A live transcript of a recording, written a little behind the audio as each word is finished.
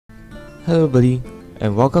Hello everybody,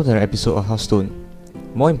 and welcome to another episode of Hearthstone.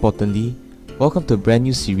 More importantly, welcome to a brand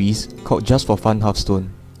new series called Just for Fun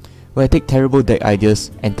Hearthstone, where I take terrible deck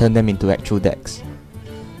ideas and turn them into actual decks.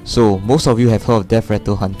 So, most of you have heard of Death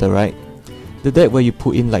Rattle Hunter, right? The deck where you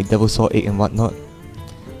put in like Devil Saw Egg and whatnot.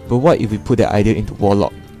 But what if we put that idea into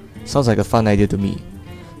Warlock? Sounds like a fun idea to me.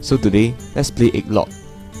 So today, let's play EGGLOCK.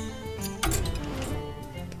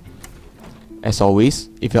 As always,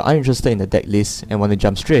 if you're uninterested in the deck list and want to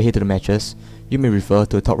jump straight ahead to the matches, you may refer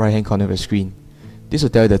to the top right hand corner of the screen. This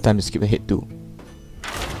will tell you the time to skip ahead to.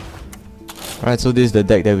 Alright, so this is the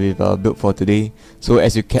deck that we've built for today. So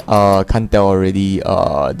as you can't tell already,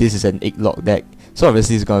 this is an EGGLOCK deck. So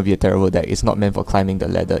obviously it's going to be a terrible deck. It's not meant for climbing the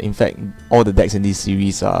ladder. In fact, all the decks in this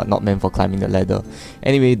series are not meant for climbing the ladder.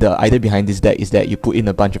 Anyway, the idea behind this deck is that you put in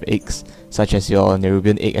a bunch of eggs, such as your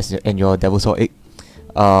Nerubian egg and your Devil Saw egg.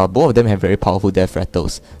 Both of them have very powerful death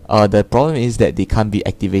rattles. The problem is that they can't be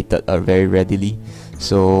activated very readily.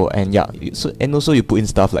 So and also you put in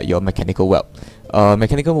stuff like your mechanical whelp.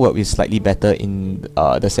 Mechanical whelp is slightly better in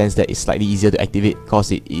the sense that it's slightly easier to activate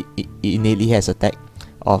because it innately has attack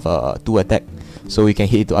of 2 attack, so you can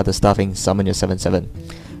hit it to other stuff and summon your 7/7.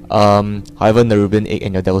 However, Nerubian egg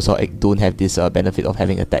and your Devil Saw egg don't have this benefit of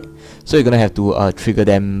having attack, so you're gonna have to trigger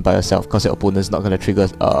them by yourself because your opponent's not gonna trigger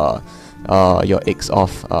your eggs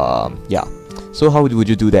off. So how would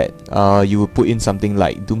you do that? You would put in something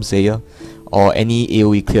like Doomsayer or any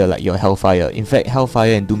AoE clear like your Hellfire. In fact,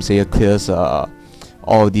 Hellfire and Doomsayer clears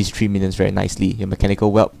all of these 3 minions very nicely. Your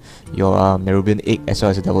mechanical whelp, your Nerubian egg, as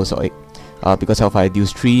well as your Devil Saw egg. Because Hellfire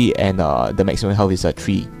deals 3 and the maximum health is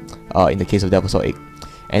 3 in the case of Devil Saw egg.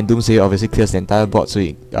 And Doomsayer obviously clears the entire board, so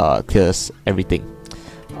it clears everything.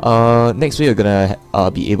 Next way you're gonna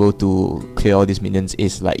be able to clear all these minions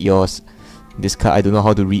is like yours. This card, I don't know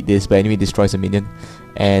how to read this, but anyway, destroys a minion,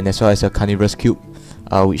 and as well as your Carnivorous Cube,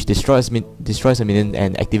 which destroys a minion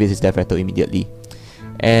and activates its Death Rattle immediately.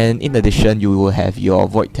 And in addition, you will have your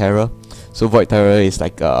Void Terror. So Void Terror is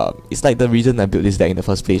like it's like the reason I built this deck in the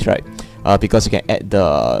first place, right? Because you can add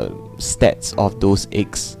the stats of those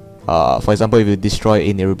eggs. For example, if you destroy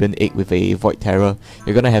a Nerubian egg with a Void Terror,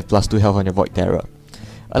 you're gonna have +2 health on your Void Terror.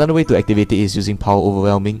 Another way to activate it is using Power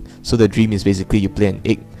Overwhelming. So the dream is basically you play an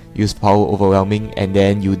egg, use Power Overwhelming, and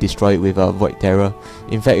then you destroy it with a Void Terror.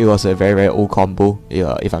 In fact, it was a very old combo,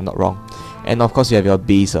 if I'm not wrong. And of course, you have your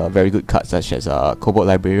base very good cards such as Cobalt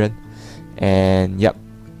Librarian. And yep,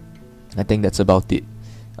 I think that's about it.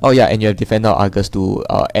 Oh yeah, and you have Defender Argus to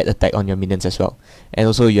add attack on your minions as well. And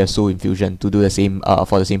also you have Soul Infusion to do the same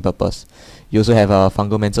for the same purpose. You also have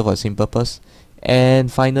Fungomancer for the same purpose.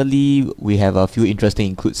 And finally, we have a few interesting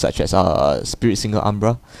includes such as Spirit Singer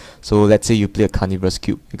Umbra. So let's say you play a Carnivorous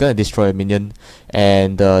Cube, you're gonna destroy a minion,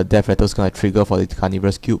 and the Death Rattle is gonna trigger for the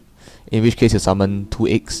Carnivorous Cube. In which case you summon 2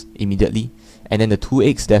 eggs immediately, and then the 2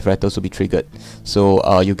 eggs Death Rattles will be triggered. So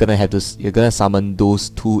you're gonna summon those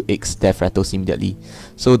 2 eggs Death Rattles immediately.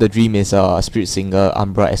 So the dream is Spirit Singer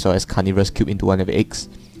Umbra as well as Carnivorous Cube into one of the eggs.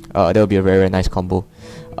 That will be a very nice combo.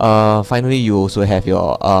 Finally, you also have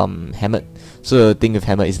your Hammered. So the thing with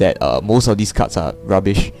Hammer is that most of these cards are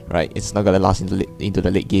rubbish, right? It's not gonna last into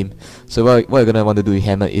the late game. So what you're gonna want to do with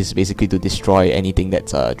Hammer is basically to destroy anything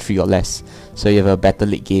that's 3 or less, so you have a better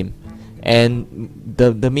late game. And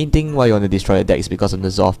the main thing why you want to destroy a deck is because of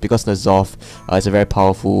N'Zoth. Because N'Zoth is a very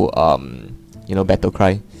powerful battle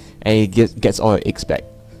cry, and it gets all your eggs back.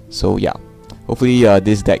 So yeah, hopefully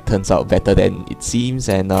this deck turns out better than it seems,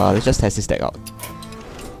 and let's just test this deck out.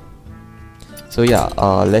 So yeah,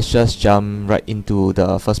 let's just jump right into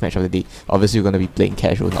the first match of the day. Obviously we're gonna be playing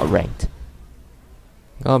casual, not ranked.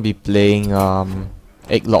 Gonna be playing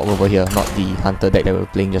EGGLOCK over here, not the Hunter deck that we were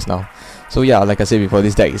playing just now. So yeah, like I said before,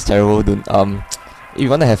 this deck is terrible. Don't, if you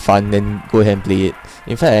wanna have fun, then go ahead and play it.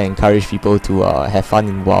 In fact, I encourage people to have fun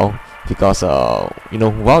in WoW because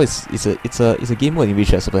WoW is a game mode in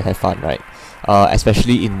which you're supposed to have fun, right?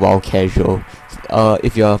 Especially in WoW casual.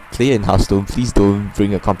 If you're a player in Hearthstone, please don't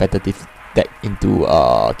bring a competitive deck into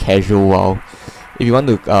casual WoW. If you want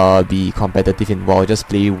to be competitive in WoW, just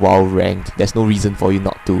play WoW ranked. There's no reason for you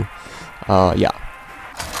not to. Yeah.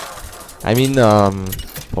 I mean,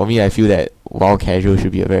 for me, I feel that WoW casual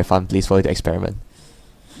should be a very fun place for you to experiment.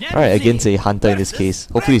 Alright, against a Hunter in this case.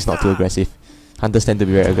 Hopefully it's not too aggressive. Hunters tend to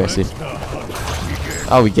be very aggressive.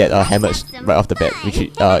 We get Hammered right off the bat,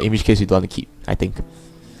 in which case we don't want to keep, I think.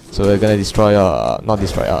 So we're gonna destroy,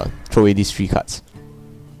 throw away these 3 cards.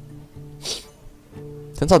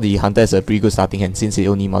 Turns out the Hunter has a pretty good starting hand since it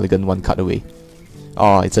only mulligan 1 card away.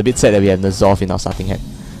 It's a bit sad that we have N'Zoth in our starting hand.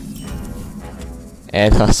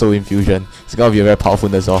 And Soul Infusion. It's gonna be a very powerful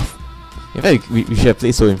N'Zoth. In fact, we should have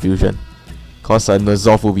played Soul Infusion. Cause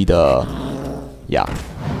Nerzoth will be the... yeah,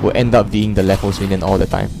 will end up being the leftmost minion all the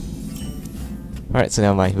time. Alright, so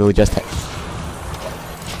never mind, we'll just tap.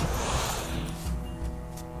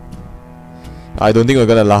 I don't think we're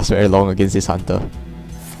gonna last very long against this hunter.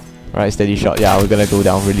 Alright, steady shot. Yeah, we're gonna go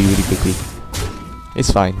down really quickly.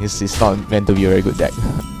 It's fine, it's not meant to be a very good deck.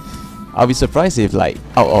 I'll be surprised if like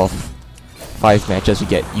out of 5 matches we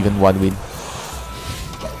get even 1 win.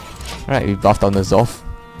 Alright, we buffed on Nerzoth.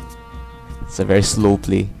 It's a very slow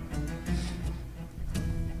play.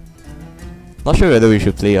 Not sure whether we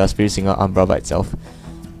should play a Spirit Singer Umbra by itself.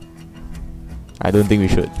 I don't think we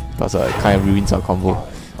should, because it kind of ruins our combo.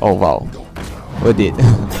 Oh wow. We're dead.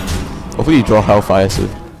 Hopefully we draw Hellfire soon.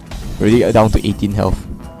 Already down to 18 health.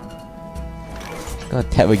 Gonna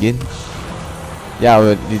tap again. Yeah,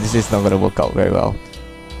 well, this is not gonna work out very well.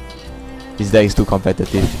 His deck is too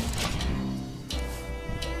competitive.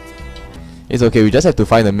 It's okay, we just have to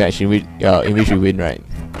find a match in which we win, right?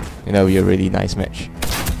 And that'll be a really nice match.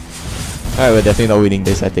 Alright, we're definitely not winning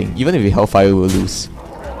this, I think. Even if we Hellfire, we'll lose.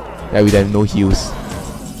 Yeah, we have no heals.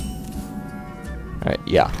 Alright,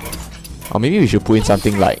 yeah. Or maybe we should put in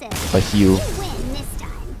something like a heal.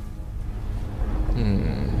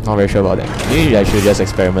 Not very sure about that. Maybe I should just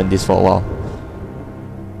experiment this for a while.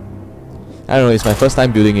 I don't know, it's my first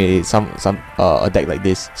time building a deck like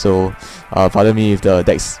this, so pardon me if the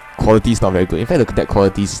deck's quality is not very good. In fact, the deck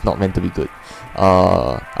quality is not meant to be good.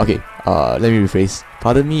 Okay, let me rephrase.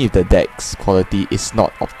 Pardon me if the deck's quality is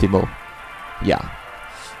not optimal. Yeah.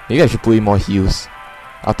 Maybe I should put in more heals.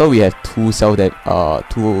 I thought we have two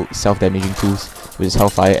self-damaging tools, which is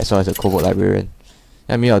Hellfire as well as a Covert Librarian.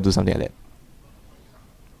 Yeah, maybe I'll do something like that.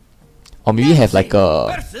 Or maybe have like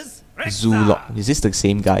a EGGLOCK. Is this the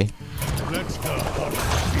same guy?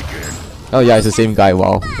 Oh yeah, it's the same guy.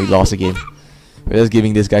 Wow, we lost again. We're just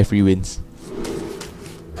giving this guy free wins.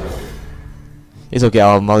 It's okay,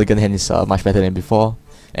 our Mulligan hand is much better than before.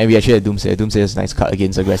 And we actually had Doomsayer. Doomsayer is a nice card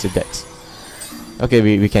against aggressive decks. Okay,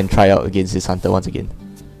 we can try out against this hunter once again.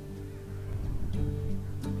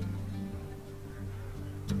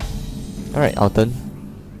 Alright, our turn.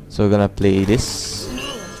 So we're gonna play this.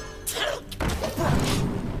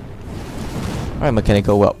 Alright,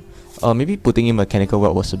 Mechanical Whelp. Maybe putting in Mechanical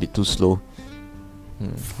Whelp was a bit too slow.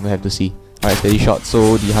 We'll have to see. Alright, steady shot.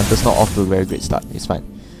 So the hunter's not off to a very great start. It's fine.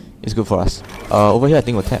 It's good for us. Over here I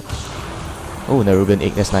think we'll tap. Oh, Nerubian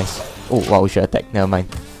Egg, that's nice. Oh wow, we should attack. Never mind.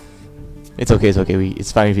 It's okay, it's okay.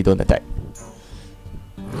 It's fine if we don't attack.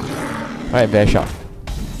 Alright, very sharp.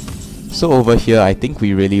 So over here I think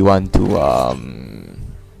we really want to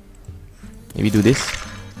maybe do this.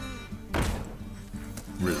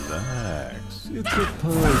 Relax. It's a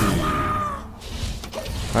party.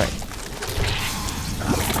 Alright.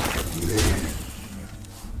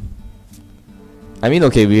 I mean,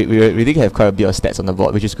 okay, we really have quite a bit of stats on the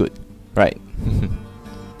board, which is good. Right.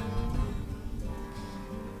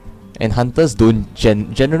 And hunters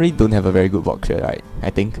generally don't have a very good board clear, right?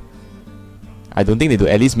 I think. I don't think they do.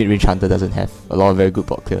 At least mid-range hunter doesn't have a lot of very good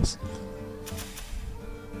board clears.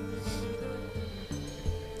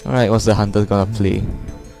 Alright, what's the hunter gonna play?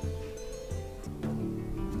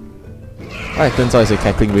 Alright, turns out it's a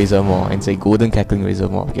Cackling Razor Maw, and it's a golden Cackling Razor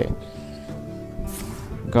Maw. Okay.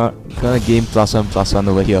 Gonna gain +1/+1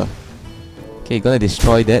 over here. Okay, gonna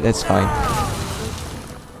destroy that, that's fine.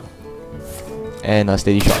 And a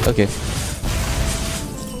steady shot, okay.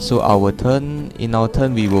 So our turn, in our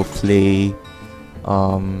turn we will play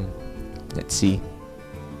let's see.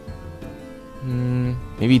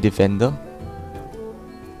 Maybe Defender.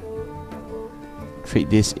 Trade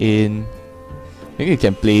this in. Maybe we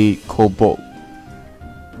can play Cobalt.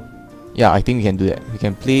 Yeah, I think we can do that. We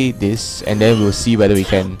can play this and then we'll see whether we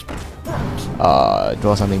can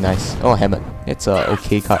draw something nice. Oh, Hammer. It's a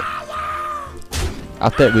okay card.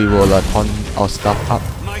 After that we will taunt our stuff up.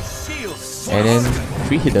 And then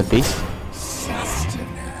 3 hit the face.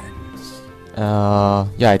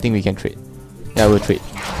 Yeah, I think we can trade. Yeah, we'll trade.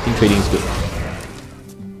 I think trading is good.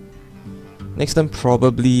 Next turn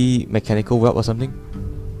probably Mechanical Whelp or something.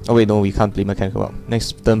 Oh wait, no, we can't play Mechanical Whelp.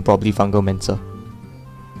 Next turn probably Fungal Mancer.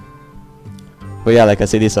 But yeah, like I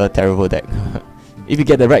said, it's a terrible deck. If you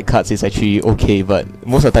get the right cards, it's actually okay, but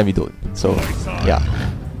most of the time you don't. So yeah.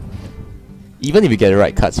 Even if you get the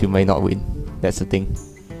right cards, you might not win. That's the thing.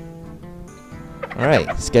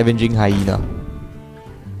 Alright, Scavenging Hyena.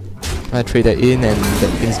 I trade that in and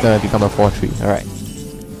that thing's gonna become a 4/3. Alright.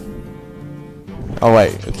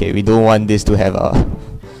 Alright, okay, we don't want this to have a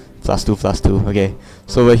 +2/+2. Okay,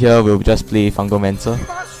 so over here we'll just play Fungal Mancer.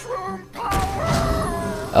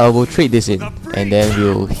 We'll trade this in and then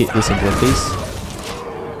we'll hit this into the face.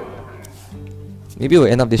 Maybe we'll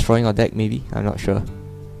end up destroying our deck, maybe? I'm not sure.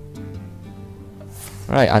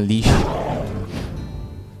 Alright, Unleash.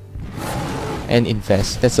 And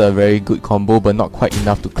Infest. That's a very good combo, but not quite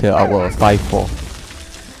enough to clear our 5-4.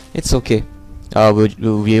 It's okay.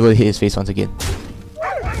 We'll be able to hit his face once again.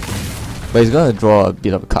 But he's gonna draw a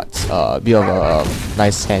bit of cards. A bit of a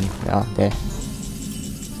nice hand. Yeah, there.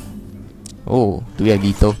 Oh, do we have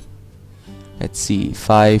lethal? Let's see.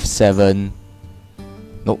 5, 7.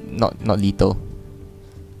 Nope, not lethal.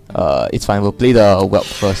 It's fine. We'll play the whelp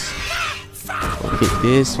first. We'll hit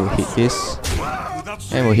this. We'll hit this.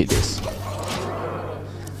 And we'll hit this.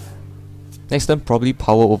 Next turn, probably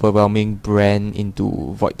Power Overwhelming Brand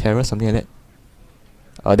into Void Terror, something like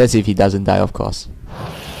that. That's if he doesn't die, of course.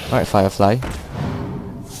 Alright, Firefly.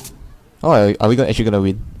 Oh, are we actually gonna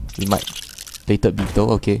win? We might. Plated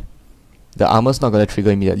Beetle, okay. The armor's not gonna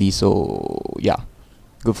trigger immediately, so yeah.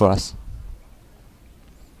 Good for us.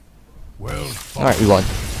 Alright, we won.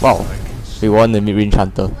 Wow. We won the mid-range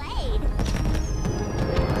hunter.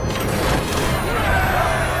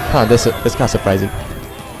 Huh, that's kind of surprising.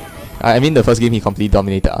 I mean, the first game he completely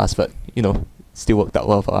dominated us, but you know, still worked out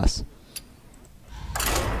well for us.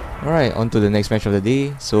 Alright, on to the next match of the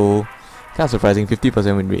day. So, kind of surprising,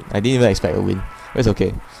 50% win rate. I didn't even expect a win, but it's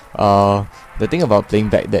okay. The thing about playing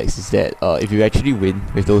bad decks is that if you actually win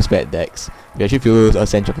with those bad decks, you actually feel a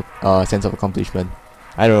sense of accomplishment.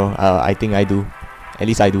 I don't know, I think I do. At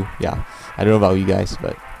least I do, yeah. I don't know about you guys,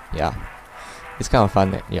 but yeah. It's kind of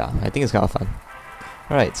fun, yeah. I think it's kind of fun.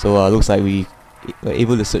 Alright, so looks like we were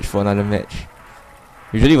able to search for another match.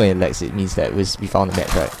 Usually when it lags, it means that we found a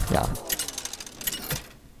match, right? Yeah.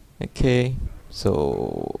 Okay,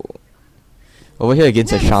 so over here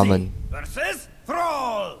against a shaman.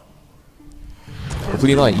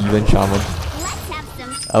 Hopefully not an even shaman.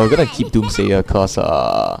 We're gonna keep Doomsayer cause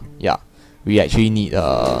yeah, we actually need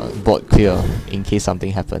board clear in case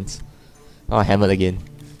something happens. Oh, Hammered again.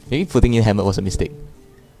 Maybe putting in Hammered was a mistake.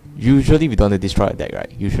 Usually we don't want to destroy a deck,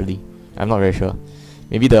 right? Usually. I'm not very sure.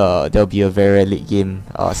 Maybe there'll be a very late game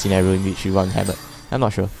scenario in which we want Hammered. I'm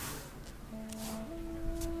not sure.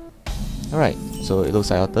 Alright, so it looks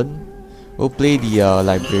like our turn. We'll play the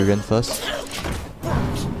Librarian first.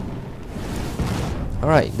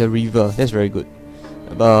 Alright, the Reaver, that's very good.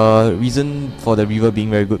 Reason for the Reaver being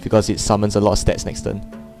very good because it summons a lot of stats next turn.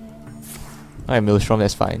 Alright, Maelstrom,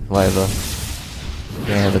 that's fine, whatever. We're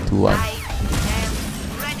gonna have a 2-1.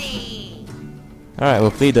 Alright,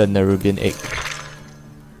 we'll play the Nerubian Egg.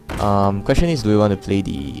 Question is, do we want to play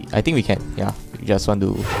the... I think we can, yeah. We just want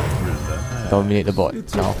to dominate the board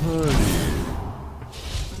now.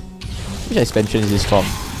 Which expansion is this from?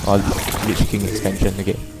 Oh, Lich King expansion,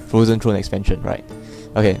 okay. Frozen Throne expansion, right.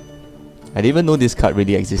 Okay. I didn't even know this card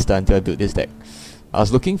really existed until I built this deck. I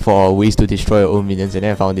was looking for ways to destroy your own minions and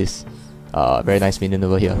then I found this very nice minion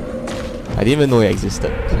over here. I didn't even know it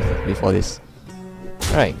existed before this.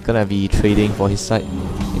 Alright, gonna be trading for his side.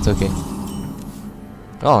 It's okay.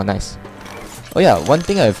 Oh, nice. Oh yeah, one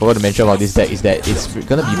thing I forgot to mention about this deck is that it's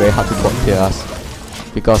gonna be very hard to board clear us.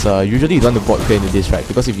 Because usually you don't want to board clear into this, right?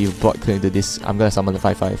 Because if you board clear into this, I'm gonna summon the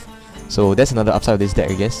 5-5. So that's another upside of this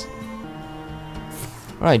deck, I guess.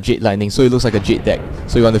 Alright, Jade Lightning. So it looks like a Jade deck.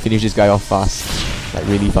 So you want to finish this guy off fast. Like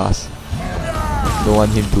really fast. Don't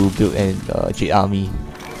want him to build an Jade army.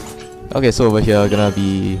 Okay, so over here, gonna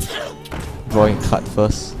be drawing a card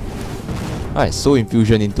first. Alright, Soul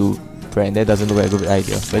Infusion into Brand. That doesn't look like a good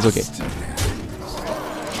idea, but it's okay.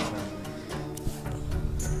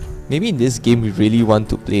 Maybe in this game we really want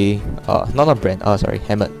to play not Brand, sorry,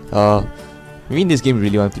 Hammered. Maybe in this game we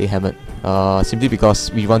really want to play Hammered. Simply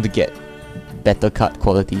because we want to get better card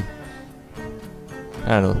quality.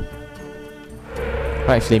 I don't know.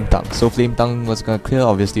 Right, Flame Tongue. So Flame Tongue was gonna clear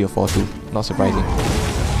obviously a 4-2. Not surprising.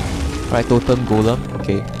 Right, Totem Golem,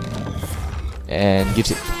 okay. And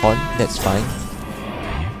gives it Taunt, that's fine.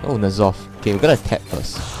 Oh, Nazoth. Okay, we're gonna tap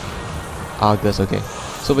first. Argus, okay.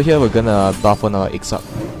 So over here we're gonna buff on our Ixop.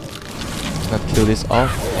 Gonna kill this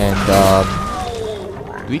off and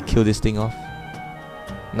do we kill this thing off?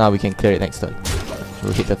 Now we can clear it next turn.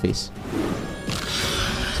 We'll hit the face.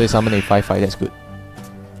 So you summon a 5-5, that's good.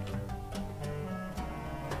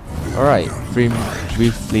 Alright, Frame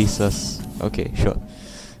with Places. Okay, sure.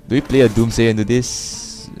 Do we play a Doomsayer into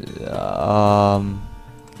this?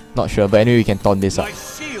 Not sure, but anyway we can taunt this up.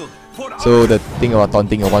 So the thing about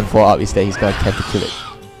taunting a 1-4 up is that he's gonna tap to kill it.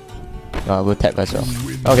 We'll tap as well.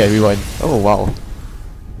 Okay, we won. Oh wow.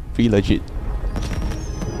 Pretty legit.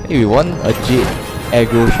 Hey, we won a Jade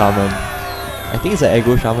Aggro Shaman. I think it's an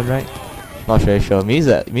Aggro Shaman, right? Not very sure. Maybe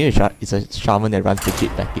it's a Shaman that runs the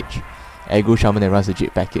Jade package. Aggro Shaman that runs the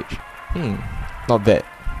Jade package. Not bad.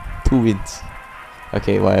 2 wins.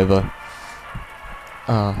 Okay, whatever.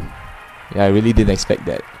 Yeah, I really didn't expect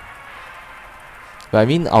that. But I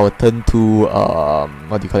mean, our turn 2,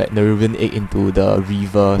 what do you call it? Nerubian Egg into the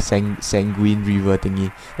Reaver, Sanguine Reaver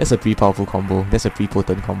thingy. That's a pretty powerful combo. That's a pretty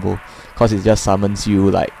potent combo. Cause it just summons you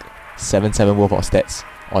like 7/7 worth of stats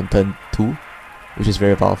on turn 2, which is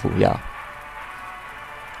very powerful, yeah.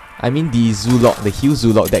 I mean, the Zoolock, the heal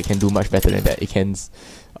Zoolock deck can do much better than that. It can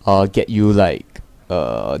get you like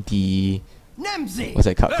the... what's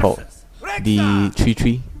that card called? The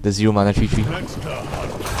 3/3, the 0 mana 3/3.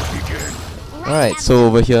 Alright, so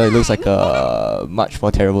over here it looks like a much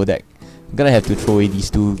more terrible deck. I'm gonna have to throw away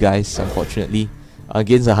these two guys, unfortunately.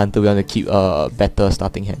 Against a Hunter, we want to keep a better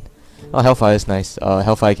starting hand. Oh, Hellfire is nice.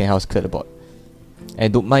 Hellfire can help us clear the board.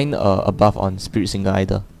 And don't mind a buff on Spirit Singer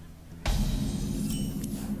either.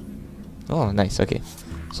 Oh, nice, okay.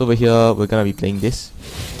 So over here, we're gonna be playing this.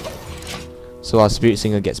 So our Spirit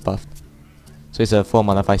Singer gets buffed. So it's a 4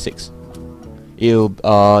 mana 5/6. It'll,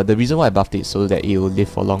 the reason why I buffed it is so that it will live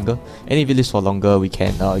for longer. And if it lives for longer, we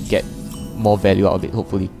can get more value out of it,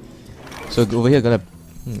 hopefully. So over here, gonna...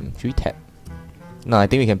 should we tap? No, I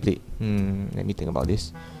think we can play... let me think about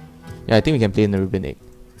this. Yeah, I think we can play in the Nerubian Egg.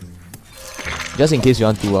 Just in case you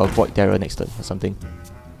want to Void Terror next turn or something.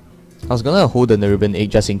 I was gonna hold the Nerubian Egg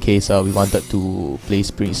just in case we wanted to play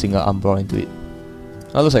Spirit Singer Umbra into it.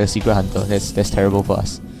 That looks like a Secret Hunter. That's terrible for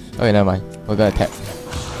us. Okay, never mind. We're gonna tap.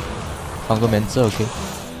 Fungomancer, okay.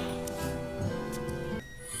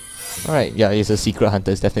 Alright, yeah, it's a Secret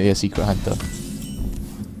Hunter. It's definitely a Secret Hunter.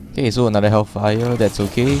 Okay, so another Hellfire. That's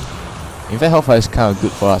okay. In fact, Hellfire is kind of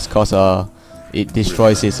good for us because it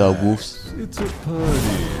destroys his wolves. It's a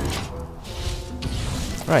party.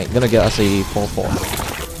 Alright, gonna get us a 4/4.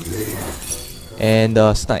 And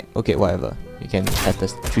Snipe. Okay, whatever. You can have the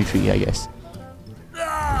 3/3, I guess.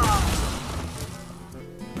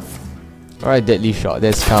 Alright, Deadly Shot.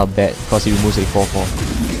 That's kind of bad because it removes a 4/4.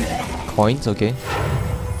 Coins, okay.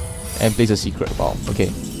 And plays a Secret Bomb, okay.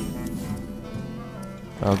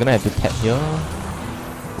 We're gonna have to tap here.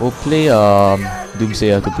 We'll play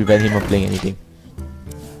Doomsayer to prevent him from playing anything.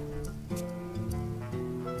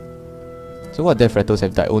 So what Death Rattles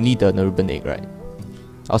have died? Only the Nerubian Egg, right?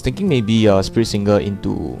 I was thinking maybe Spirit Singer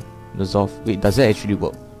into Nozov. Wait, does that actually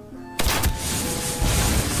work?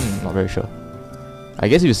 Not very sure. I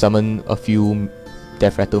guess if you summon a few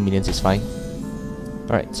Death Rattle minions, it's fine.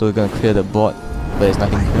 Alright, so we're gonna clear the board, but there's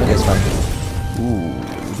nothing here, that's fine. Ooh,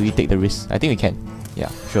 do we take the risk? I think we can. Yeah,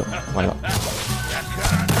 sure, why not?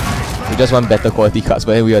 We just want better quality cards,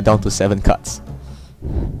 but then we are down to 7 cards.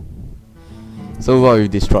 So what we've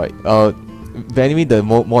destroyed? Anyway, the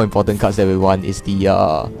more important cards that we want is the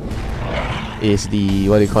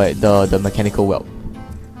what do you call it? The Mechanical Whelp.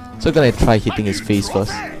 So we're gonna try hitting his face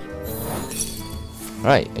first.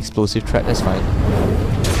 Alright, Explosive Trap, that's fine.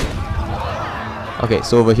 Okay,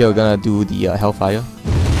 so over here we're gonna do the Hellfire.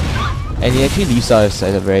 And it actually leaves us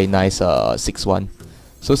at a very nice 6/1.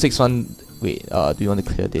 So 6/1, wait, do you want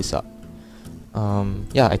to clear this up?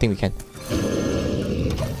 Yeah, I think we can.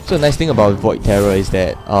 So the nice thing about Void Terror is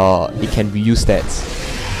that it can reuse stats.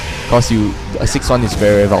 Cause a 6/1 is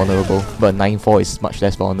very vulnerable, but 9/4 is much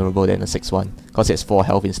less vulnerable than a 6/1. Cause it's 4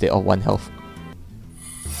 health instead of 1 health.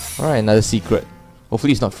 Alright, another secret.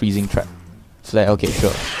 Hopefully it's not Freezing Trap. Flare, okay,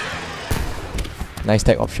 sure. Nice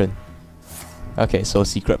tag option. Okay, so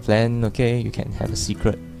Secret Plan, okay, you can have a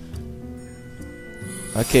secret.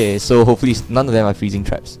 Okay, so hopefully none of them are Freezing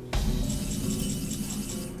Traps.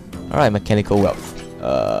 Alright, Mechanical Whelp.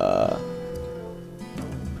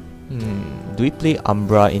 Do we play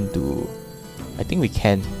Umbra into... I think we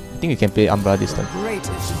can. I think we can play Umbra this turn.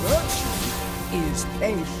 Greatest virtue is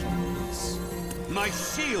patience. My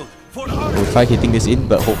shield for We'll try hitting this in,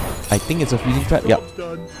 but hope. I think it's a Freezing Trap. Yep,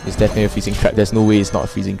 it's definitely a Freezing Trap. There's no way it's not a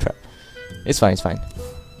Freezing Trap. It's fine, it's fine.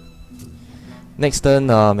 Next turn,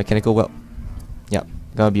 Mechanical Whelp. Yep,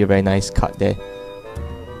 gonna be a very nice card there.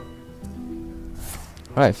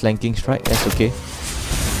 Alright, Flanking Strike, that's okay.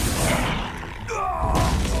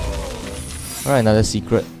 Alright, another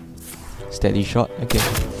secret. Steady Shot, okay.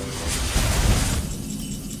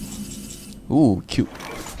 Ooh, cute.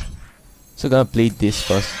 So gonna play this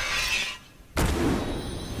first.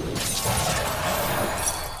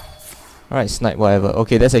 Alright, Snipe, whatever.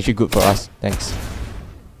 Okay, that's actually good for us. Thanks.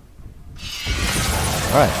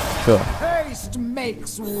 Alright, sure. Haste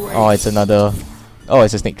makes way. Oh, it's another... Oh,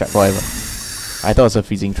 it's a Snake Trap, whatever. I thought it was a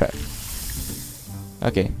Freezing Trap.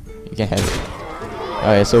 Okay, you can have it.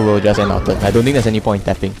 Alright, so we'll just end our turn. I don't think there's any point in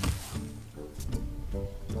tapping.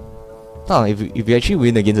 Oh, if we actually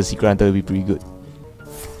win against a Secret Hunter, it'll be pretty good.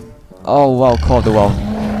 Oh wow, Call of the Wild.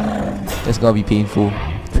 That's gonna be painful.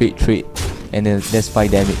 Trade. And then that's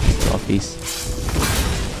 5 damage to our face.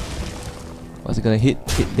 What's it gonna hit?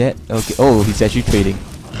 Hit that? Okay. Oh, he's actually trading.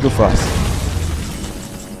 Good for us.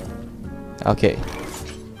 Okay.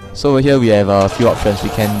 So over here we have a few options. We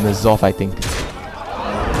can Nazov, I think.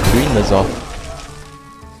 Green Nazov.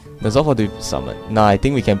 Nazov or do we summon? Nah, I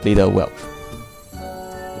think we can play the Whelp.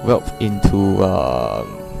 Whelp into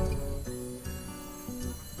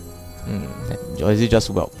or is it just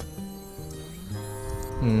Whelp?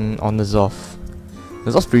 On Nazov.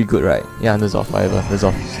 Nazov's pretty good, right? Yeah, Nazov, whatever.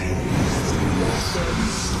 Nazov.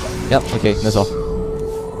 Yep, okay, Nazov.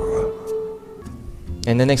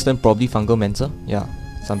 And then next turn probably Fungal Mancer. Yeah,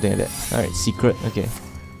 something like that. Alright, Secret, okay.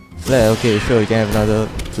 Flare, okay, sure, we can have another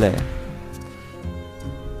Flare.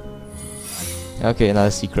 Okay,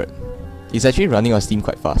 another Secret. It's actually running on Steam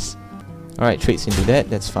quite fast. Alright, trades into that,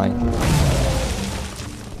 that's fine.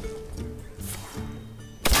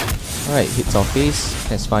 Alright, hits our face,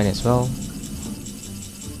 that's fine as well.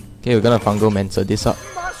 Okay, we're gonna Fungal Mancer this up.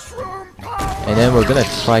 And then we're gonna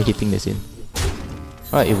try hitting this in.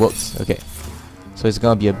 Alright, it works, okay. So it's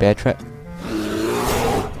gonna be a Bear Trap.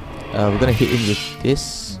 We're gonna hit in with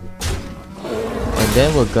this. And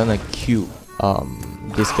then we're gonna cube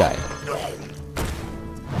this guy.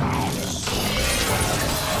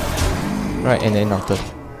 Right, and then after.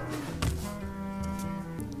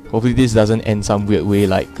 Hopefully this doesn't end some weird way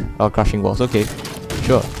like our crushing walls. Okay,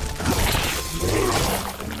 sure.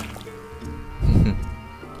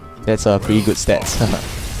 That's a pretty good stats.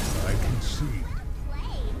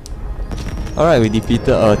 Alright, we defeated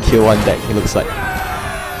a tier 1 deck, it looks like.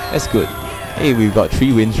 That's good. Hey, we've got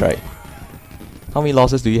 3 wins, right? How many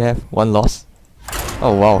losses do you have? 1 loss?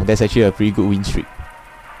 Oh wow, that's actually a pretty good win streak.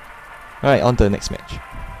 Alright, on to the next match.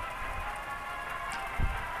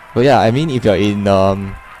 But yeah, I mean if you're in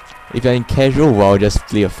casual WoW, just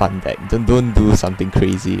play a fun deck. Don't do something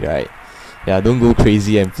crazy, right? Yeah, don't go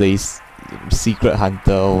crazy and play Secret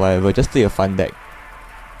Hunter or whatever. Just play a fun deck.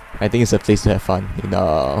 I think it's a place to have fun in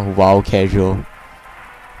WoW casual.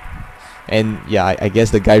 And yeah, I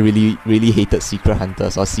guess the guy really hated Secret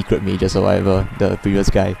Hunters or Secret Mages or whatever, the previous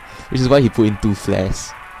guy, which is why he put in 2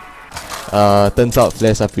 flares. Turns out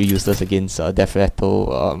flares are pretty useless against Death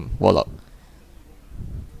Rattle Warlock.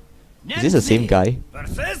 Is this the same guy?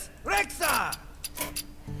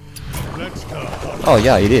 Oh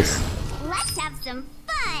yeah, it is. Let's have some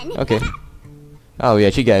fun. Okay. Oh, we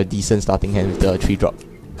actually get a decent starting hand with the 3-drop.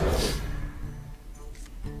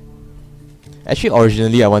 Actually,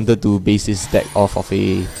 originally I wanted to base this deck off of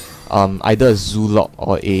a either a Zoolock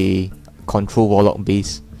or a Control Warlock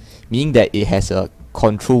base, meaning that it has a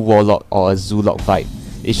Control Warlock or a Zoolock vibe.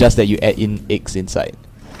 It's just that you add in eggs inside.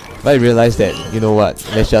 But I realized that, you know what,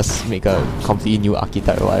 let's just make a completely new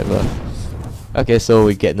archetype or whatever. Okay, so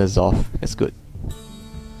we get Nazov. That's good.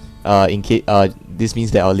 This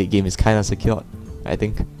means that our late game is kind of secured, I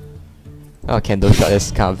think. Oh, Candle Shot,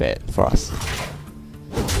 that's kind of bad for us.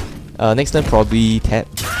 Next turn probably tap.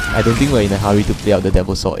 I don't think we're in a hurry to play out the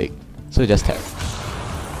Devil Saw Egg, so just tap.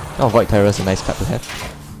 Oh, Void Terror is a nice card to have.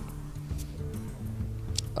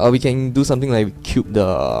 We can do something like cube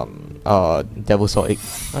the Devil Saw Egg.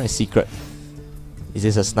 Alright, Secret. Is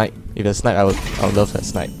this a snipe? If it's a snipe, I would love that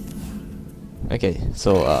snipe. Okay,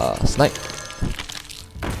 so snipe.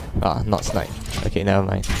 Not snipe. Okay, never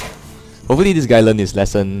mind. Hopefully this guy learned his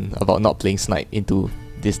lesson about not playing snipe into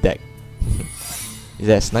this deck. Is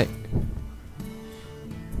that a snipe?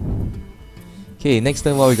 Okay, next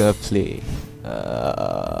time what are we gonna play?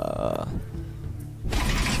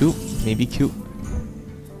 Cube? Maybe cube?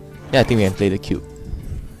 Yeah, I think we can play the cube.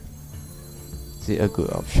 Is it a good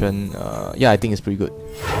option? Yeah, I think it's pretty good.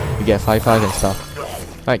 We get 5/5 and stuff.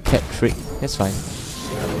 Alright, cat trick. That's fine.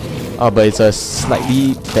 Oh, but it's a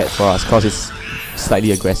slightly bad for us because it's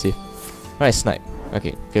slightly aggressive. Alright, snipe.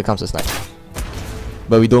 Okay, here comes the snipe.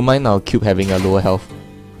 But we don't mind our cube having a lower health.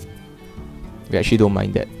 We actually don't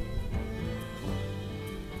mind that.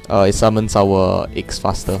 It summons our eggs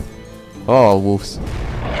faster. Oh, wolves.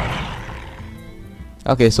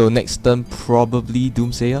 Okay, so next turn probably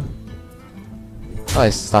Doomsayer. Oh,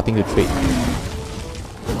 it's starting to trade.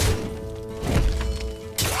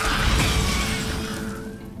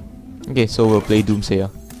 Okay, so we'll play Doomsayer.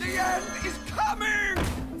 The end is coming!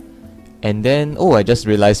 And then, oh, I just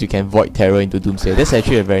realized you can Void Terror into Doomsayer. That's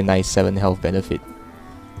actually a very nice 7 health benefit.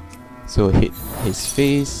 So hit his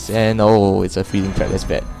face, and oh, it's a freezing trap. That's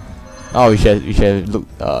bad. Oh, we should have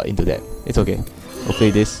looked into that. It's okay. We'll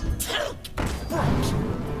play this.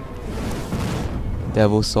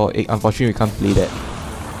 Devil Saw Egg. Unfortunately, we can't play that.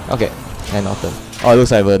 Okay, and our turn. Oh, it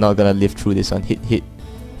looks like we're not gonna live through this one. Hit.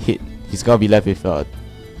 He's gonna be left with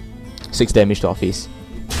 6 damage to our face.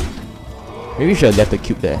 Maybe we should have left the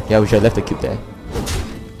cube there. Yeah, we should have left the cube there.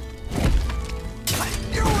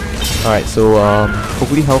 Alright, so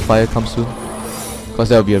hopefully Hellfire comes soon, because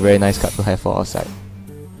that would be a very nice card to have for our side.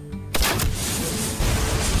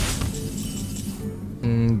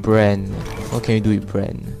 Brand. What can we do with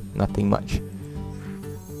Brand? Nothing much.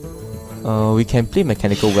 We can play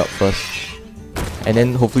Mechanical Whelp first, and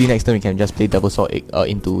then hopefully next time we can just play Double Sword Egg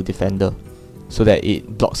into Defender, so that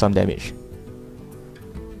it blocks some damage.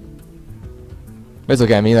 That's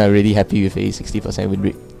okay. I mean, I'm really happy with a 60% win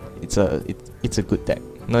rate. It's a good deck.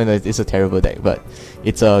 No, it's a terrible deck, but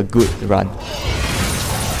it's a good run.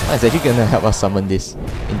 Oh, it's actually gonna help us summon this.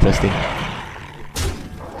 Interesting.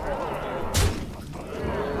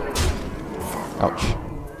 Ouch.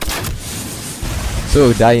 So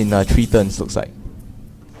we'll die in 3 turns, looks like.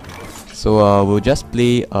 So we'll just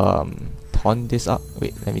play taunt this up.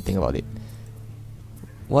 Wait, let me think about it.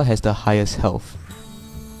 What has the highest health?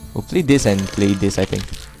 We'll play this and play this, I think.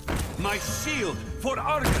 My shield for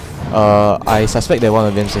Argus. I suspect that one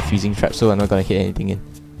of them is a freezing trap, so I'm not gonna hit anything in.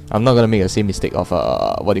 I'm not gonna make the same mistake of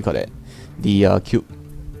what do you call that? The cube.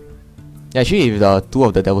 Actually, if the 2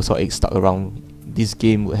 of the Devil Sword Eggs stuck around, this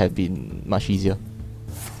game would have been much easier.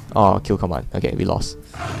 Oh, kill command. Okay, we lost.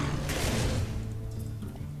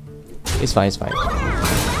 It's fine, it's fine.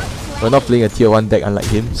 We're not playing a tier 1 deck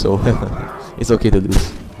unlike him, so it's okay to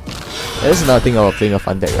lose. Yeah, that's another thing about playing a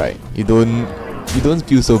fun deck, right? You don't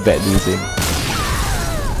feel so bad losing.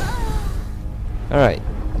 Alright.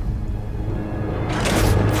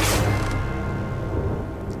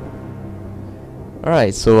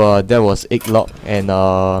 Alright, so that was EGGLOCK, and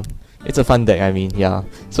it's a fun deck, I mean, yeah.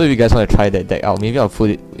 So if you guys want to try that deck out, maybe I'll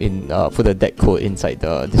put it in put the deck code inside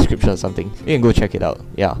the description or something. You can go check it out.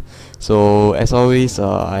 Yeah. So as always,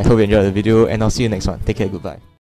 I hope you enjoyed the video, and I'll see you next one. Take care, goodbye.